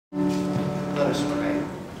Let us pray.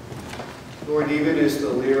 Lord, even as the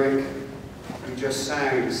lyric we just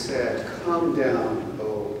sang said, come down,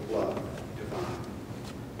 O love divine.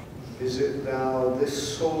 Visit thou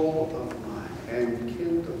this soul of mine, and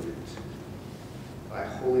kindle it, thy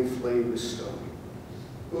holy flame bestowing.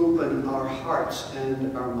 Open our hearts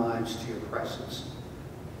and our minds to your presence,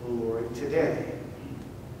 O Lord, today.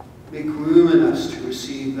 Make room in us to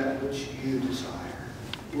receive that which you desire.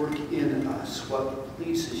 Work in us what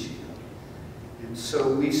pleases you. And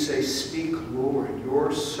so we say, speak, Lord,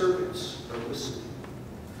 your servants are listening.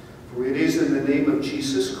 For it is in the name of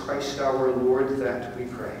Jesus Christ our Lord that we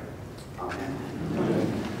pray. Amen.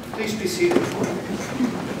 Amen. Please be seated.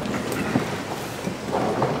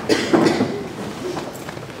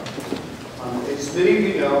 As many of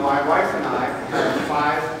you know, my wife and I have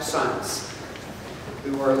 5 sons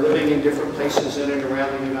who are living in different places in and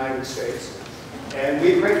around the United States. And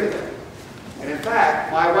we pray for them. And in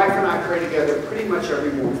fact, my wife and I pray together pretty much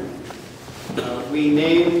every morning. We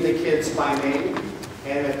name the kids by name,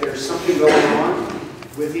 and if there's something going on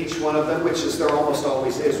with each one of them, which is there almost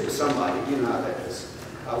always is with somebody, you know how that is.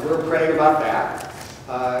 We're praying about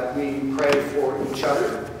that. We pray for each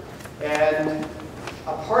other. And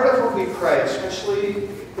a part of what we pray, especially,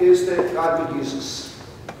 is that God would use us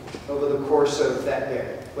over the course of that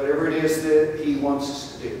day, whatever it is that he wants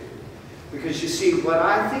us to do. Because you see, what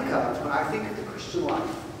I think of when I think of the Christian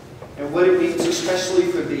life, and what it means especially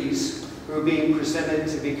for these who are being presented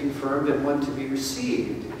to be confirmed and want to be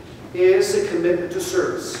received, is a commitment to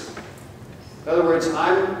service. In other words,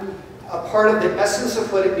 I'm a part of the essence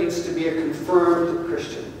of what it means to be a confirmed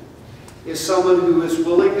Christian, is someone who is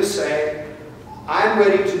willing to say, I'm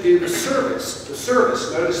ready to do the service,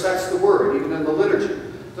 notice that's the word, even in the liturgy,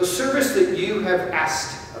 the service that you have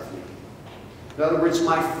asked of me. In other words,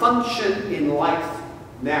 my function in life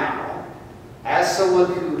now, as someone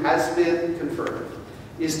who has been confirmed,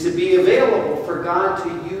 is to be available for God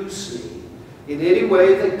to use me in any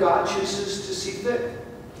way that God chooses to see fit.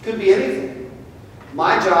 It could be anything.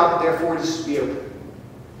 My job, therefore, is to be open.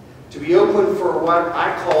 To be open for what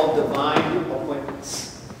I call divine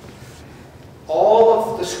appointments. All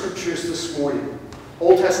of the scriptures this morning,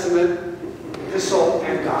 Old Testament, Epistle,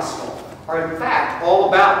 and Gospel, are in fact all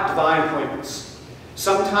about divine appointments.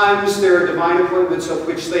 Sometimes there are divine appointments of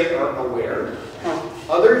which they are aware.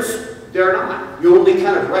 Others, they're not. You only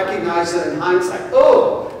kind of recognize it in hindsight.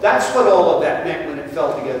 Oh, that's what all of that meant when it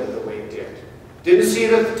fell together the way it did. Didn't see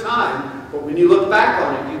it at the time, but when you look back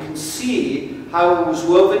on it, you can see how it was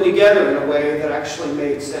woven together in a way that actually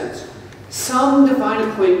made sense. Some divine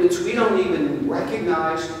appointments we don't even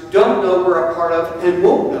recognize, don't know we're a part of, and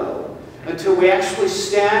won't know until we actually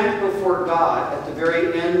stand before God at the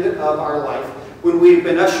very end of our life, when we've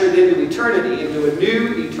been ushered into eternity, into a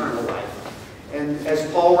new eternal life. And as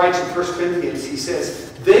Paul writes in 1 Corinthians, he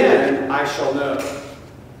says, then I shall know,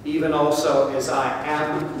 even also as I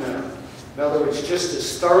am known. In other words, just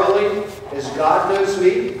as thoroughly as God knows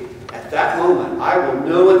me, at that moment, I will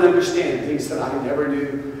know and understand things that I never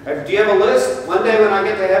knew. Do you have a list? One day when I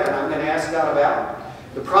get to heaven, I'm going to ask God about.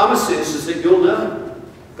 The promise is that you'll know.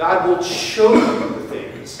 God will show you the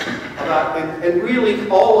things about, and really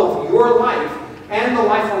all of your life and the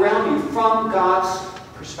life around you from God's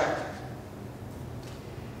perspective.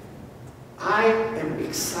 I am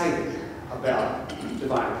excited about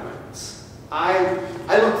divine appointments. I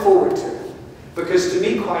look forward to it. Because to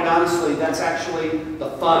me, quite honestly, that's actually the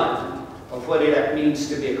fun of what it means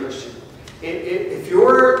to be a Christian. If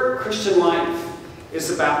your Christian life is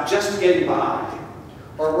about just getting by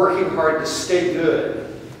or working hard to stay good,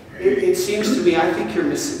 it seems to me, I think you're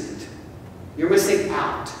missing it. You're missing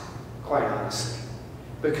out, quite honestly.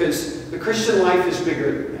 Because the Christian life is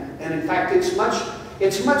bigger than that. And in fact, it's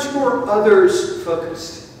much more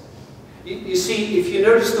others-focused. You see, if you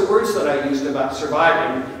notice the words that I used about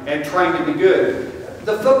surviving and trying to be good,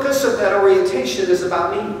 the focus of that orientation is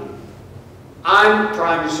about me. I'm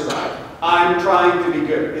trying to survive. I'm trying to be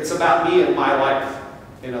good. It's about me and my life,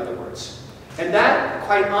 in other words. And that,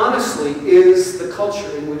 quite honestly, is the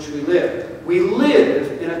culture in which we live. We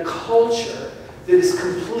live in a culture that is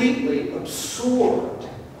completely absorbed,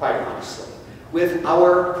 quite honestly, with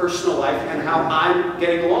our personal life and how I'm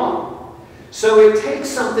getting along. So it takes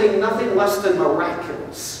something nothing less than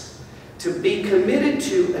miraculous to be committed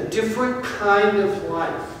to a different kind of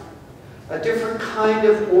life, a different kind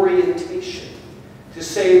of orientation, to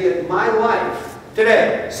say that my life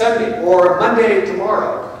today, Sunday, or Monday,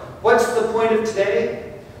 tomorrow, what's the point of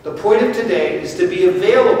today? The point of today is to be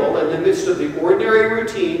available in the midst of the ordinary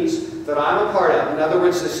routines that I'm a part of. In other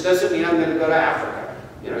words, this doesn't mean I'm going to go to Africa.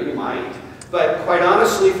 You know, you might. But quite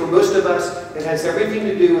honestly, for most of us, it has everything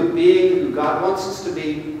to do with being who God wants us to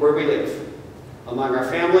be where we live. Among our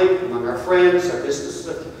family, among our friends, our business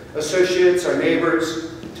associates, our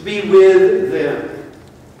neighbors, to be with them.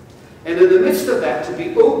 And in the midst of that, to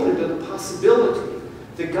be open to the possibility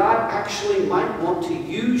that God actually might want to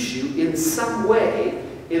use you in some way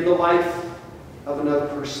in the life of another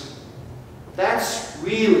person. That's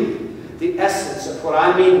really the essence of what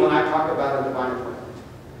I mean when I talk about a divine appointment.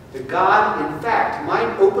 That God, in fact,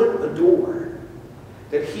 might open a door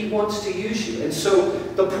that He wants to use you. And so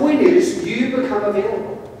the point is, you become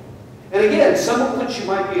available. And again, some of which you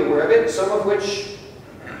might be aware of it, some of which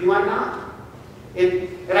you might not.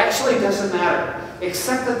 It actually doesn't matter,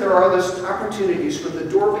 except that there are those opportunities when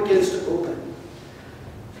the door begins to open.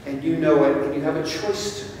 And you know it, and you have a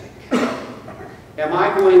choice to make. Am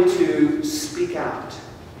I going to speak out?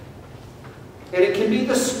 And it can be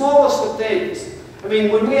the smallest of things. I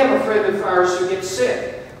mean, when we have a friend of ours who gets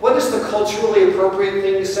sick, what is the culturally appropriate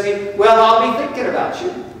thing to say? Well, I'll be thinking about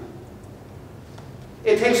you.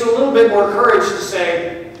 It takes a little bit more courage to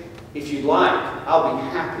say, if you'd like, I'll be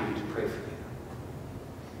happy to pray for you.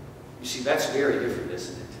 You see, that's very different,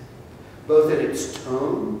 isn't it? Both in its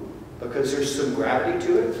tone, because there's some gravity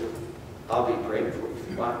to it. I'll be praying for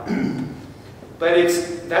you. Wow. But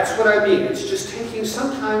that's what I mean. It's just taking,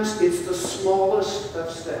 sometimes it's the smallest of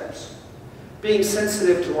steps. Being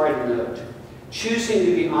sensitive to write a note. Choosing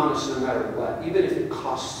to be honest no matter what, even if it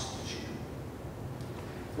costs you.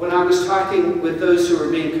 When I was talking with those who were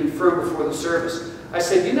being confirmed before the service, I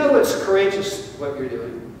said, you know, it's courageous what you're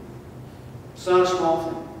doing. It's not a small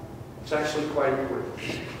thing. It's actually quite important.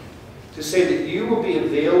 To say that you will be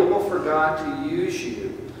available for God to use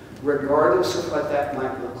you, regardless of what that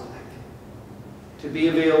might look like. To be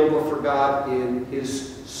available for God in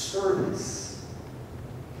His service.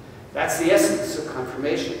 That's the essence of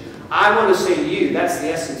confirmation. I want to say to you, that's the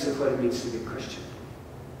essence of what it means to be a Christian.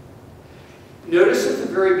 Notice at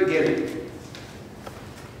the very beginning,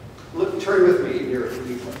 turn with me in your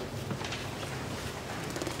leaflet.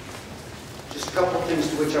 Just a couple of things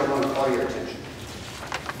to which I want to call your attention.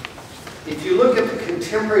 If you look at the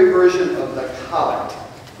contemporary version of the collect,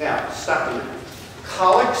 now, stop a minute.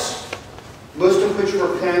 Collects, most of which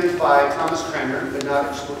were penned by Thomas Cranmer, but not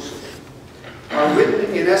exclusively, are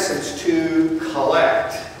written in essence to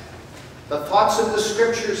collect the thoughts of the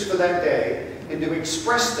Scriptures for that day and to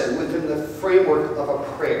express them within the framework of a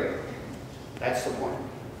prayer. That's the point.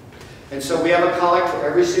 And so we have a collect for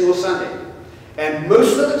every single Sunday. And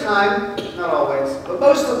most of the time, not always, but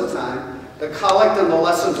most of the time, the collect and the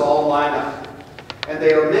lessons all line up. And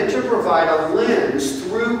they are meant to provide a lens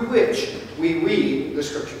through which we read the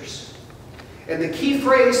Scriptures. And the key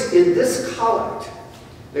phrase in this collect,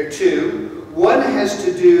 there are two. One has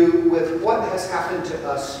to do with what has happened to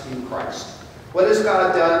us in Christ. What has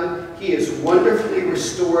God done? He has wonderfully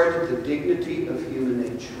restored the dignity of human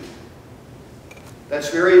nature. That's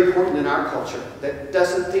very important in our culture that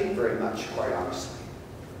doesn't think very much, quite honestly,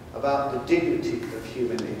 about the dignity of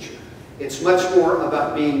human nature. It's much more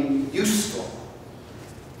about being useful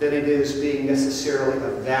than it is being necessarily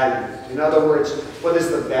of value. In other words, what is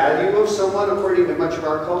the value of someone according to much of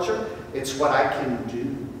our culture? It's what I can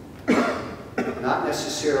do. Not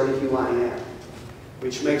necessarily who I am,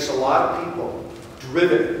 which makes a lot of people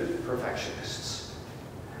driven perfectionists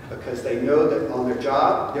because they know that on their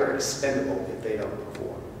job they're expendable if they don't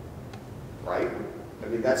perform. Right? I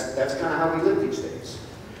mean, that's kind of how we live these days.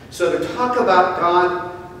 So to talk about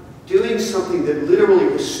God doing something that literally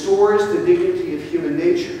restores the dignity of human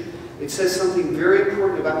nature, it says something very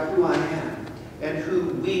important about who I am and who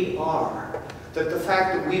we are. That the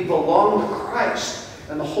fact that we belong to Christ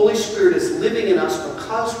and the Holy Spirit is living in us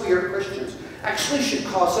because we are Christians actually should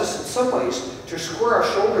cause us in some ways to square our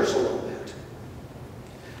shoulders a little bit.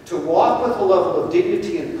 To walk with a level of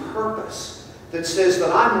dignity and purpose that says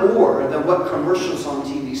that I'm more than what commercials on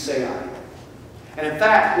TV say I am. And in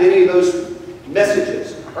fact, many of those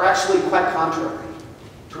messages are actually quite contrary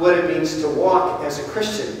to what it means to walk as a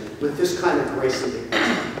Christian with this kind of grace and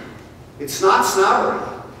dignity. It's not snobbery,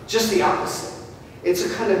 just the opposite. It's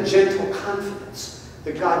a kind of gentle confidence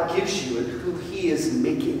that God gives you in who He is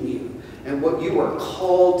making you and what you are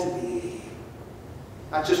called to be.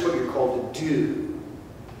 Not just what you're called to do,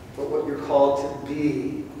 but what you're called to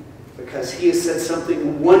be. Because He has said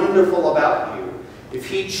something wonderful about you. If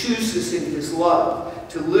He chooses in His love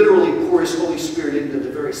to literally pour His Holy Spirit into the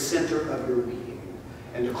very center of your being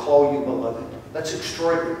and to call you beloved, that's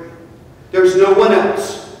extraordinary. There's no one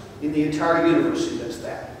else in the entire universe who does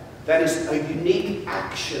that. That is a unique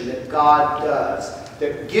action that God does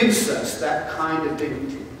that gives us that kind of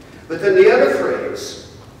dignity. But then the other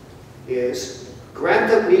phrase is, grant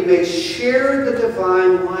that we may share the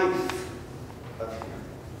divine life of him.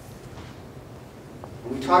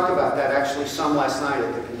 And we talked about that actually some last night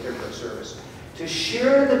at the contemplative service. To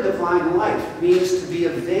share the divine life means to be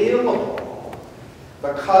available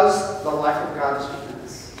because the life of God is within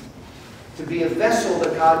us. To be a vessel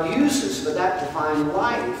that God uses for that divine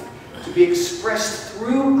life to be expressed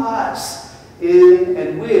through us in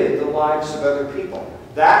and with the lives of other people.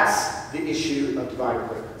 That's the issue of divine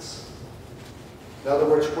witness. In other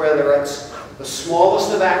words, whether it's the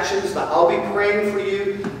smallest of actions, the I'll be praying for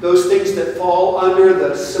you, those things that fall under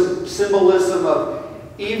the symbolism of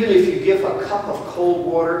even if you give a cup of cold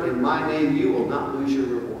water in my name, you will not lose your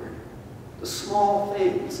reward. The small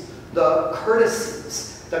things, the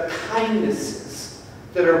courtesies, the kindnesses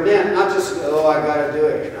that are meant, not just, oh, I got to do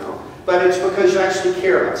it, you know, but it's because you actually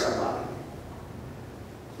care about somebody.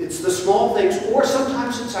 It's the small things, or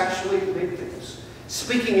sometimes it's actually the big things.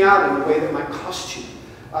 Speaking out in a way that might cost you.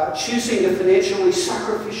 Choosing to financially,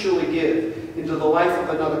 sacrificially give into the life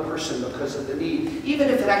of another person because of the need, even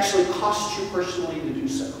if it actually costs you personally to do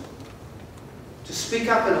so. To speak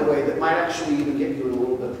up in a way that might actually even get you in a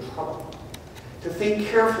little bit of trouble. To think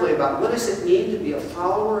carefully about what does it mean to be a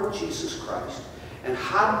follower of Jesus Christ, and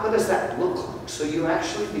what does that look like, so you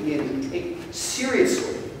actually begin to take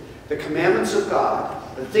seriously the commandments of God,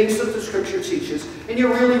 the things that the Scripture teaches, and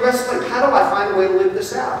you're really wrestling, how do I find a way to live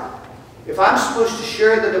this out? If I'm supposed to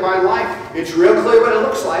share the divine life, it's real clear what it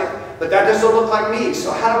looks like, but that doesn't look like me.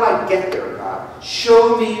 So how do I get there, God?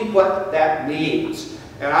 Show me what that means.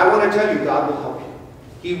 And I want to tell you, God will help you.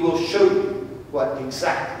 He will show you what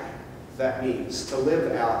exactly that means to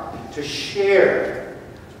live out, to share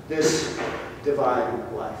this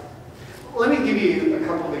divine life. Let me give you a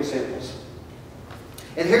couple of examples.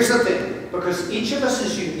 And here's the thing, because each of us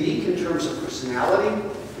is unique in terms of personality,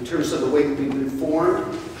 in terms of the way that we've been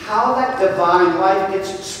formed, how that divine life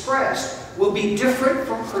gets expressed will be different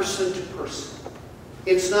from person to person.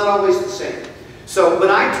 It's not always the same. So when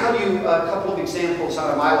I tell you a couple of examples out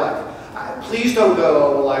of my life, please don't go,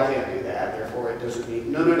 oh, well, I can't do that, therefore it doesn't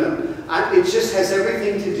mean. No, no, no. It just has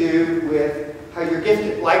everything to do with how you're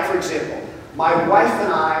gifted. Like, for example, my wife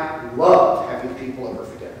and I love having people over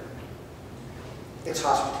for dinner. It's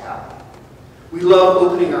hospitality. We love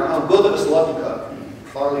opening our home. Both of us love to cook.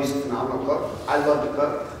 Carly's a phenomenal cook. I love to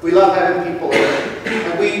cook. We love having people over.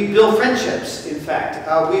 And we build friendships, in fact.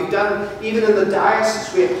 We've done, even in the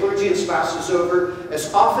diocese, we have clergy and spouses over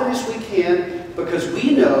as often as we can because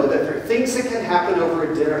we know that there are things that can happen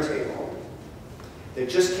over a dinner table that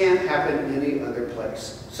just can't happen any other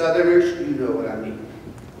place. Southerners, you know what I mean.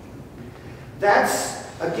 That's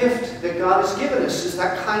a gift that God has given us, is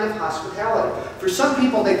that kind of hospitality. For some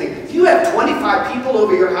people, they think, if you have 25 people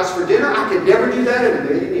over your house for dinner, I could never do that in a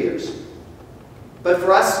million years. But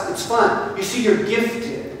for us, it's fun. You see, you're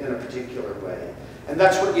gifted in a particular way. And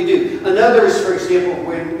that's what you do. Another is, for example,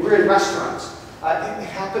 when we're in restaurants. It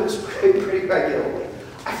happens pretty regularly.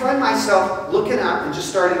 I find myself looking out and just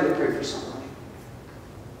starting to pray for somebody.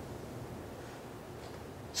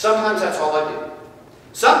 Sometimes that's all I do.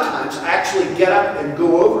 Sometimes I actually get up and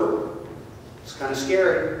go over. It's kind of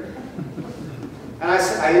scary. And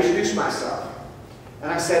I introduced myself.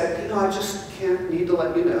 And I said, you know, I just need to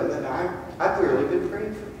let you know that I've really been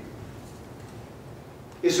praying for you.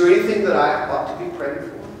 Is there anything that I ought to be praying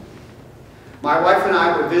for? My wife and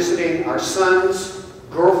I were visiting our son's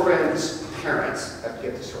girlfriend's parents, I have to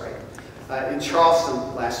get this right, in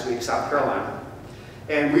Charleston last week, South Carolina.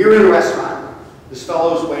 And we were in a restaurant. This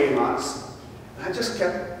fellow was waiting on us. I just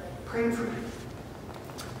kept praying for him.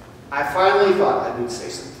 I finally thought I would say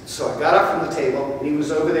something. So I got up from the table, and he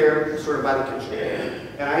was over there, sort of by the kitchen.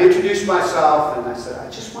 And I introduced myself, and I said,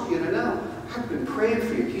 I just want you to know, I've been praying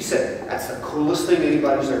for you. He said, that's the coolest thing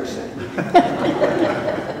anybody's ever said.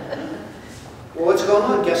 Well, what's going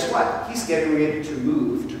on? Guess what? He's getting ready to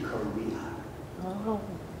move to Korea. Oh.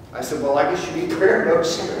 I said, well, I guess you need prayer, don't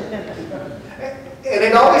you? And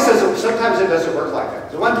it always doesn't, sometimes it doesn't work like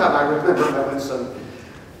that. So one time I remember I went some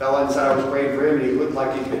fella and said I was praying for him, and he looked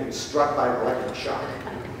like he'd been struck by an electric shock.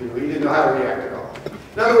 You know, he didn't know how to react at all.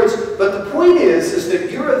 In other words, but the point is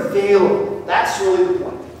that you're available. That's really the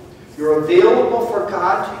point. You're available for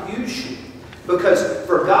God to use you. Because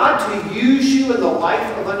for God to use you in the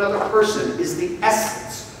life of another person is the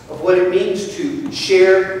essence of what it means to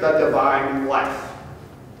share the divine life.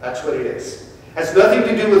 That's what it is. It has nothing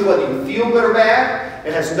to do with whether you feel good or bad.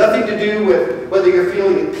 It has nothing to do with whether you're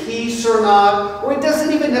feeling at peace or not. Or it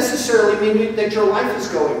doesn't even necessarily mean that your life is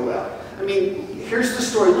going well. I mean, here's the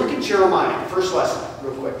story. Look at Jeremiah, first lesson,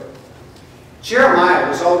 real quick. Jeremiah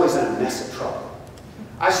was always in a mess of trouble.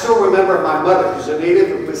 I still remember my mother, who's a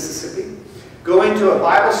native of Mississippi, going to a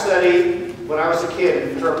Bible study when I was a kid,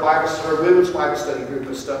 and her women's Bible study group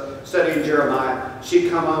was studying Jeremiah.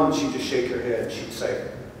 She'd come home and she'd just shake her head. She'd say,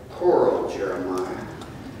 poor old Jeremiah.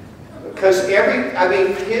 Because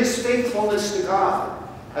his faithfulness to God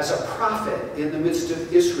as a prophet in the midst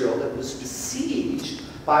of Israel that was besieged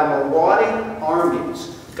by marauding armies,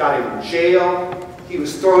 got him in jail. He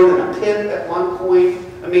was thrown in a pit at one point.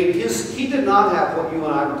 I mean, he did not have what you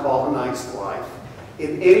and I would call a nice life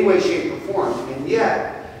in any way, shape, or form. And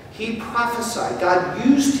yet, he prophesied. God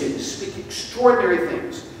used him to speak extraordinary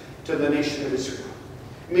things to the nation of Israel.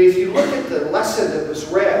 I mean, if you look at the lesson that was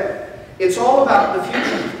read, it's all about the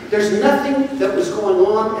future. There's nothing that was going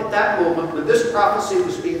on at that moment when this prophecy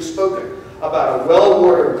was being spoken about a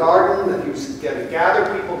well-watered garden, that he was going to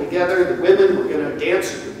gather people together, the women were going to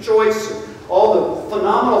dance with choice, and all the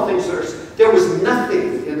phenomenal things that are... There was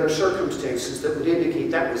nothing in their circumstances that would indicate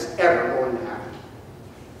that was ever going to happen.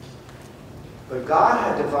 But God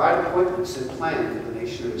had divine appointments and plans for the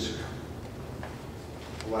nation of Israel.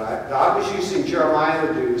 What God was using Jeremiah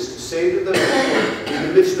to do is to say to them, in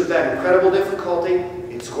the midst of that incredible difficulty,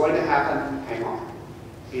 it's going to happen, hang on.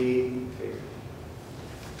 Be faithful.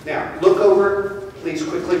 Now, look over, please,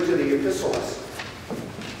 quickly to the epistle lesson.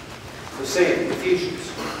 The same, Ephesians.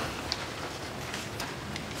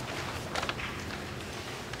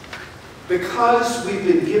 Because we've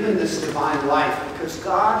been given this divine life, because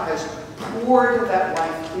God has poured that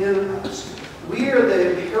life in us, we are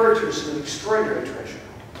the inheritors of an extraordinary treasure.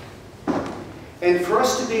 And for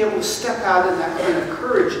us to be able to step out in that kind of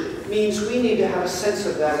courage means we need to have a sense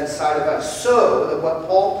of that inside of us. So that what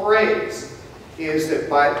Paul prays is that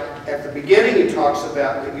at the beginning he talks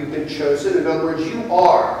about that you've been chosen. In other words, you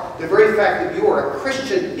are. The very fact that you are a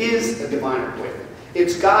Christian is a divine appointment.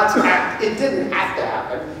 It's God's act. It didn't have to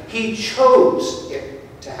happen. He chose it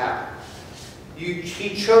to happen.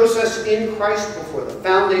 He chose us in Christ before the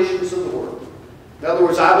foundations of the world. In other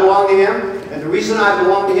words, I belong to him, and the reason I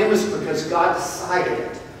belong to him is because God decided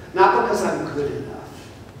it, not because I'm good enough.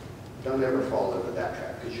 Don't ever fall over that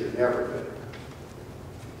trap, because you're never good enough.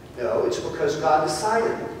 No, it's because God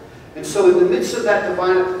decided it. And so in the midst of that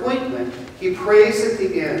divine appointment, he prays at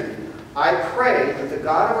the end, I pray that the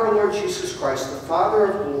God of our Lord Jesus Christ, the Father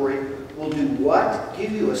of glory, will do what?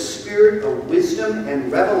 Give you a spirit of wisdom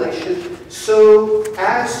and revelation, so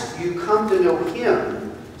as you come to know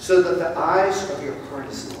him, so that the eyes of your heart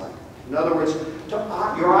is enlightened. In other words,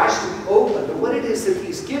 your eyes to be open to what it is that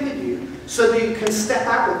he's given you, so that you can step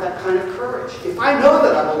out with that kind of courage. If I know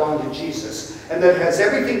that I belong to Jesus, and that it has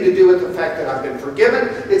everything to do with the fact that I've been forgiven,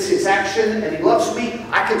 it's his action, and he loves me,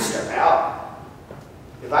 I can step out.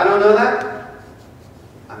 If I don't know that,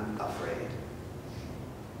 I'm afraid.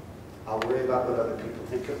 I'll worry about what other people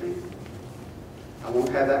think of me. I won't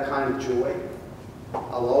have that kind of joy.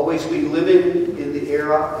 I'll always be living in the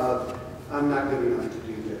era of, I'm not good enough to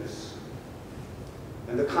do this.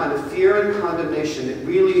 And the kind of fear and condemnation, it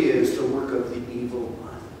really is the work of the evil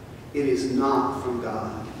one. It is not from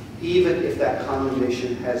God. Even if that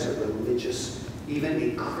condemnation has a religious, even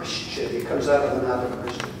a Christian, it comes out of another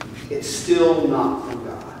Christian, it's still not from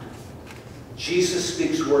God. Jesus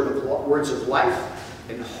speaks words of life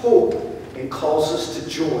and hope and calls us to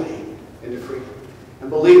joy and to freedom. And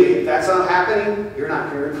believe me, if that's not happening, you're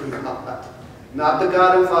not hearing from God. Not the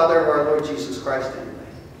God and Father of our Lord Jesus Christ anyway.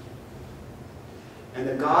 And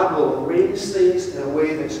that God will arrange things in a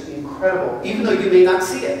way that's incredible, even though you may not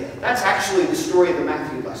see it. That's actually the story of the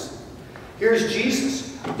Matthew lesson. Here's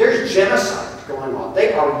Jesus. There's genocide going on.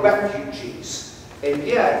 They are refugees. And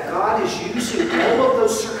yet, God is using all of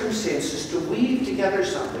those circumstances to weave together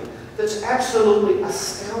something that's absolutely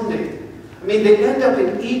astounding. I mean, they end up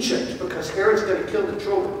in Egypt because Herod's going to kill the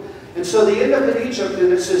children. And so they end up in Egypt,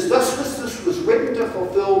 and it says, thus this was written to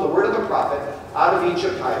fulfill the word of the prophet, out of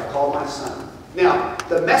Egypt I have called my son. Now,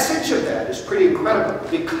 the message of that is pretty incredible,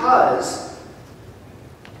 because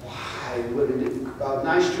why would a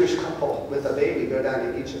nice Jewish couple with a baby go down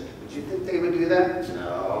to Egypt? Would you think they would do that?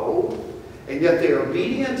 No. And yet they are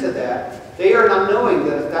obedient to that. They are not knowing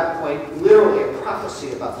that at that point, literally a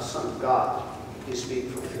prophecy about the Son of God is being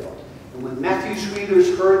fulfilled. And when Matthew's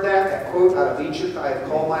readers heard that quote, out of Egypt I have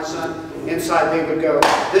called my son, inside they would go,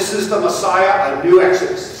 this is the Messiah, a new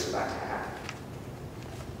Exodus is about to happen.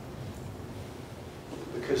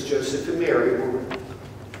 Because Joseph and Mary were with him.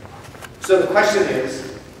 So the question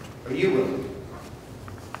is, are you willing?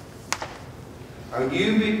 Are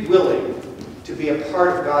you willing to be a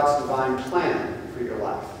part of God's divine plan for your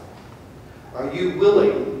life? Are you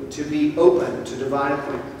willing to be open to divine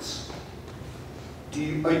appointments? Do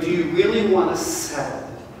you really want to settle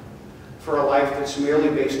for a life that's merely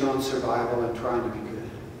based on survival and trying to be good.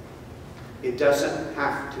 It doesn't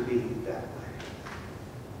have to be that way.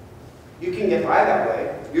 You can get by that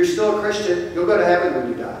way. You're still a Christian. You'll go to heaven when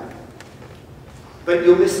you die. But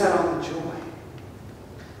you'll miss out on the joy.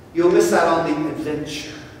 You'll miss out on the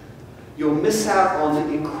adventure. You'll miss out on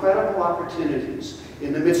the incredible opportunities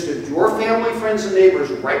in the midst of your family, friends, and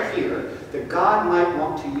neighbors right here that God might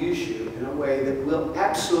want to use you in a way that will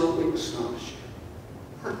absolutely astonish you.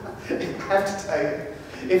 I have to tell you,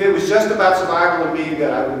 if it was just about survival and being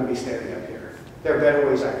good, I wouldn't be standing up here. There are better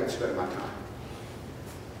ways I could spend my time.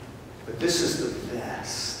 But this is the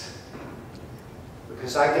best.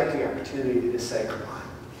 Because I get the opportunity to say, come on,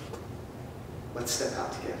 let's step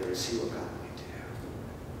out together and see what God might do.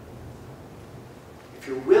 If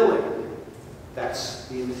you're willing, that's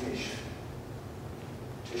the invitation.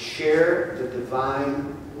 To share the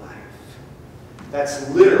divine life. That's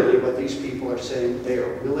literally what these people are saying they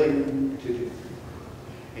are willing to do.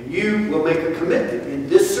 And you will make a commitment in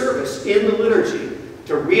this service, in the liturgy,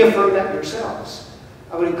 to reaffirm that yourselves.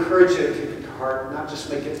 I would encourage you to take it to heart, not just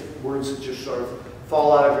make it words that just sort of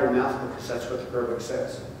fall out of your mouth because that's what the prayer book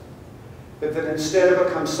says. But that instead it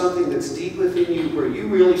becomes something that's deep within you, where you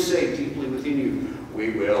really say deeply within you,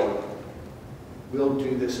 we'll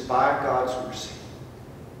do this by God's mercy.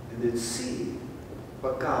 And then see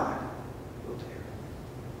what God will do.